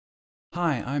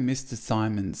Hi, I'm Mr.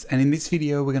 Simons, and in this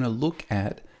video we're going to look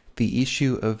at the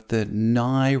issue of the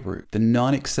Nairu, the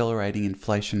non-accelerating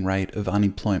inflation rate of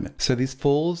unemployment. So this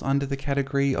falls under the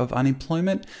category of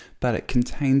unemployment, but it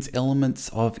contains elements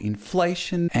of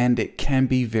inflation and it can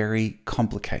be very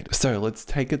complicated. So let's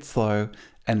take it slow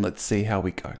and let's see how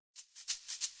we go.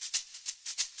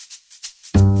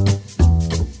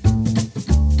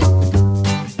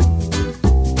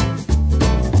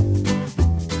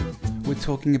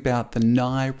 Talking about the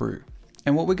Nairu,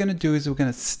 and what we're going to do is we're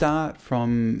going to start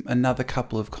from another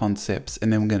couple of concepts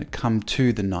and then we're going to come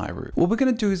to the Nairu. What we're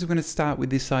going to do is we're going to start with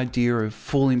this idea of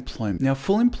full employment. Now,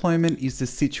 full employment is the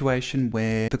situation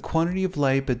where the quantity of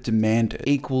labor demanded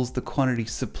equals the quantity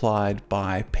supplied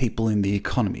by people in the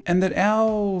economy, and that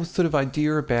our sort of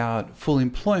idea about full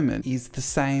employment is the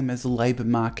same as a labor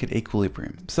market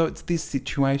equilibrium. So it's this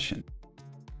situation.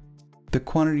 The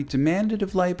quantity demanded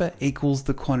of labor equals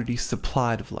the quantity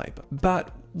supplied of labor.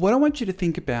 But what I want you to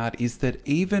think about is that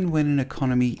even when an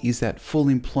economy is at full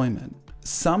employment,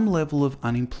 some level of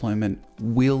unemployment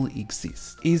will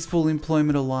exist. Is full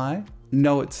employment a lie?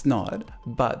 No, it's not,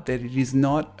 but that it is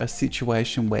not a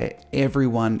situation where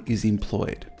everyone is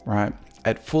employed, right?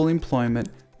 At full employment,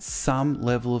 some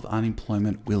level of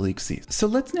unemployment will exist. So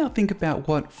let's now think about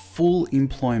what full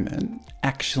employment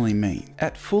actually means.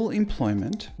 At full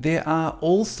employment, there are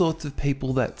all sorts of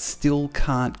people that still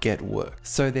can't get work.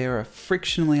 So there are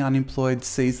frictionally unemployed,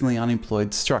 seasonally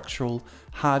unemployed, structural,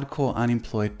 hardcore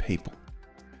unemployed people.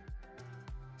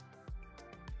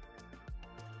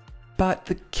 But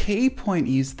the key point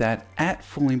is that at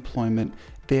full employment,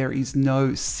 there is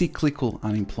no cyclical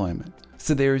unemployment.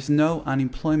 So there is no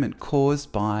unemployment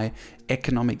caused by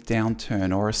economic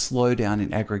downturn or a slowdown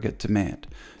in aggregate demand.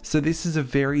 So this is a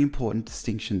very important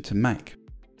distinction to make.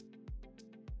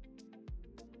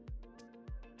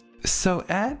 So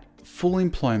at full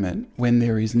employment, when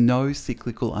there is no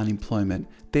cyclical unemployment,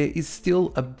 there is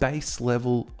still a base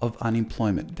level of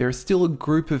unemployment. There is still a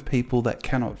group of people that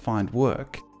cannot find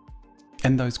work.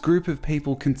 And those group of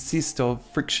people consist of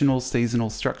frictional,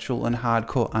 seasonal, structural, and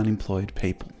hardcore unemployed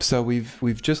people. So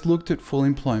we've just looked at full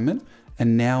employment,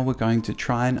 and now we're going to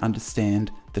try and understand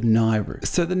the Nairu.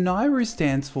 So the Nairu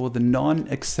stands for the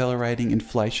non-accelerating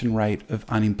inflation rate of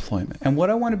unemployment. And what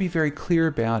I want to be very clear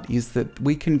about is that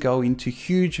we can go into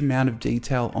huge amount of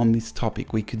detail on this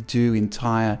topic. We could do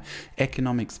entire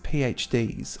economics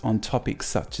PhDs on topics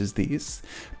such as this,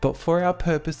 but for our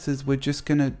purposes, we're just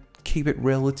going to keep it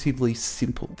relatively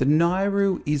simple. The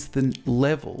Nairu is the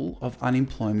level of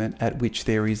unemployment at which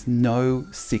there is no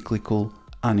cyclical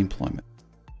unemployment.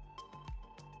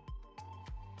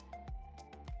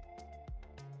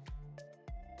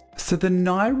 So the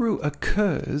Nairu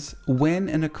occurs when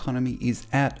an economy is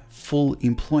at full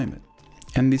employment.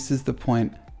 And this is the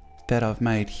point that I've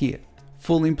made here.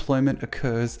 Full employment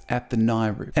occurs at the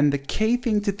Nairu. And the key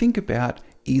thing to think about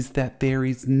is that there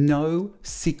is no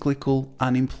cyclical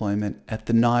unemployment at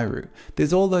the Nairu.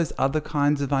 There's all those other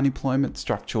kinds of unemployment,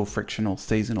 structural, frictional,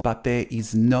 seasonal, but there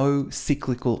is no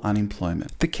cyclical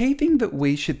unemployment. The key thing that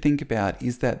we should think about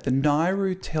is that the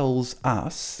Nairu tells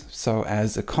us, so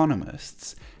as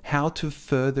economists, how to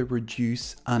further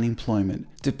reduce unemployment,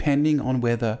 depending on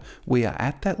whether we are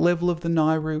at that level of the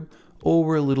Nairu or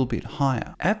we're a little bit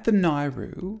higher. At the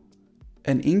Nairu,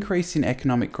 an increase in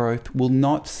economic growth will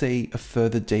not see a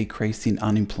further decrease in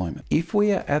unemployment. If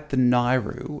we are at the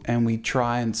Nairu and we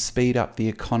try and speed up the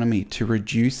economy to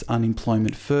reduce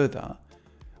unemployment further,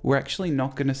 we're actually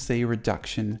not going to see a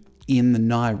reduction in the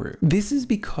Nairu. This is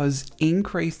because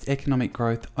increased economic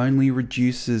growth only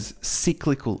reduces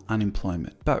cyclical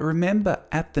unemployment. But remember,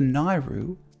 at the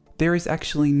Nairu, there is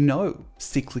actually no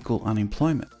cyclical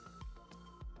unemployment.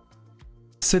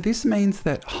 So this means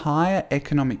that higher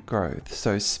economic growth,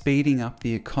 so speeding up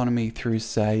the economy through,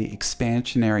 say,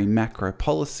 expansionary macro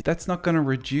policy, that's not going to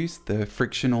reduce the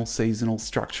frictional, seasonal,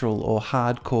 structural, or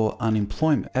hardcore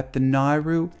unemployment. At the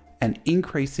Nairu, an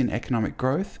increase in economic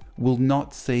growth will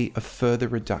not see a further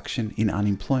reduction in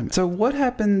unemployment. So what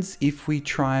happens if we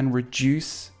try and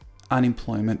reduce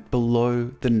unemployment below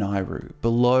the Nairu,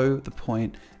 below the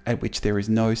point at which there is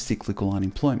no cyclical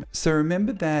unemployment? So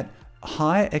remember that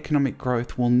higher economic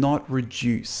growth will not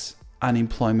reduce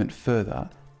unemployment further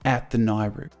at the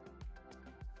Nairu.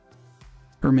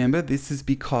 Remember, this is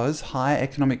because higher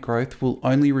economic growth will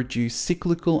only reduce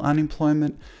cyclical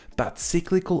unemployment, but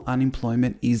cyclical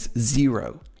unemployment is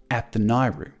zero at the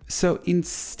Nairu. So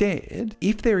instead,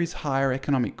 if there is higher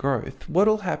economic growth, what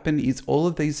will happen is all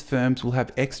of these firms will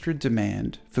have extra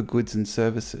demand for goods and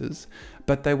services,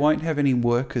 but they won't have any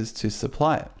workers to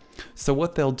supply it. So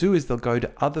what they'll do is they'll go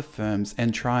to other firms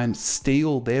and try and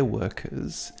steal their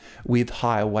workers with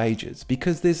higher wages,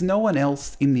 because there's no one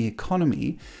else in the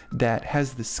economy that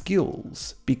has the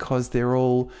skills, because they're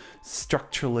all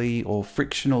structurally or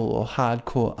frictional or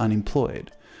hardcore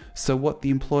unemployed. So what the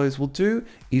employers will do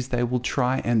is they will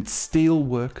try and steal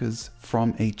workers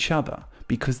from each other,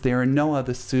 because there are no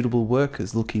other suitable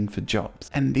workers looking for jobs.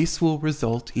 And this will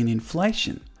result in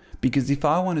inflation, because if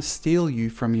I want to steal you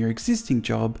from your existing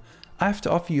job, I have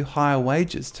to offer you higher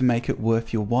wages to make it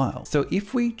worth your while. So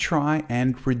if we try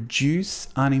and reduce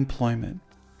unemployment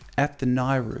at the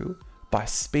Nairu by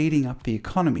speeding up the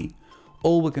economy,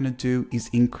 all we're going to do is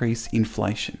increase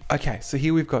inflation. Okay, so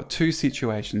here we've got two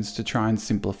situations to try and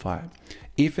simplify it.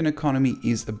 If an economy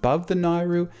is above the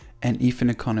Nairu and if an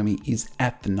economy is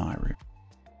at the Nairu.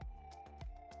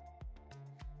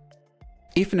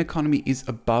 If an economy is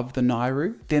above the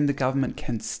Nairu, then the government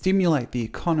can stimulate the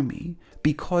economy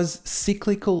because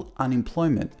cyclical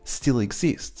unemployment still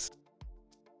exists.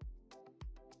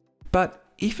 But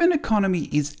if an economy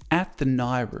is at the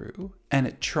Nairu and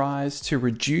it tries to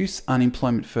reduce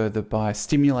unemployment further by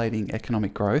stimulating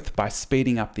economic growth, by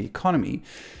speeding up the economy,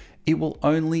 it will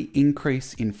only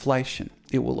increase inflation.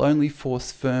 It will only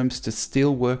force firms to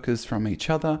steal workers from each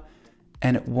other,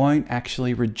 and it won't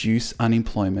actually reduce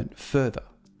unemployment further.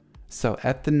 So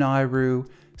at the Nairu,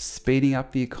 speeding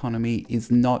up the economy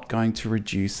is not going to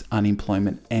reduce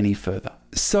unemployment any further.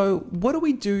 So what do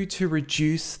we do to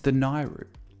reduce the Nairu?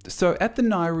 So at the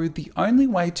Nairu, the only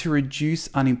way to reduce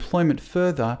unemployment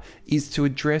further is to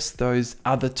address those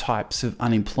other types of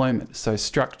unemployment. So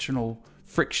structural,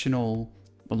 frictional,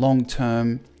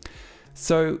 long-term.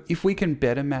 So if we can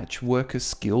better match worker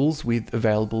skills with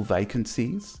available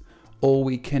vacancies, or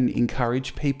we can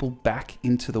encourage people back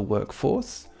into the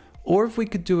workforce, or if we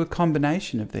could do a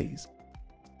combination of these.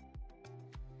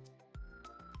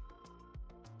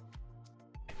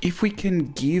 If we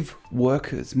can give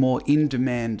workers more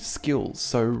in-demand skills,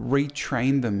 so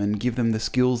retrain them and give them the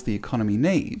skills the economy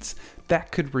needs,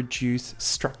 that could reduce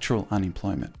structural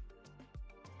unemployment.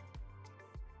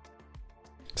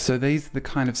 So these are the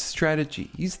kind of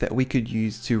strategies that we could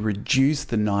use to reduce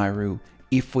the Nairu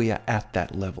if we are at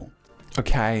that level.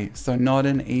 Okay, so not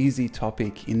an easy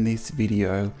topic in this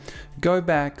video. Go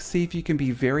back, see if you can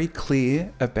be very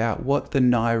clear about what the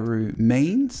Nairu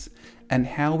means and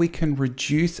how we can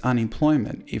reduce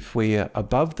unemployment if we are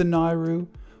above the Nairu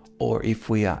or if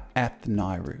we are at the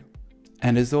Nairu.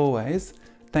 And as always,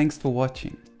 thanks for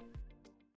watching.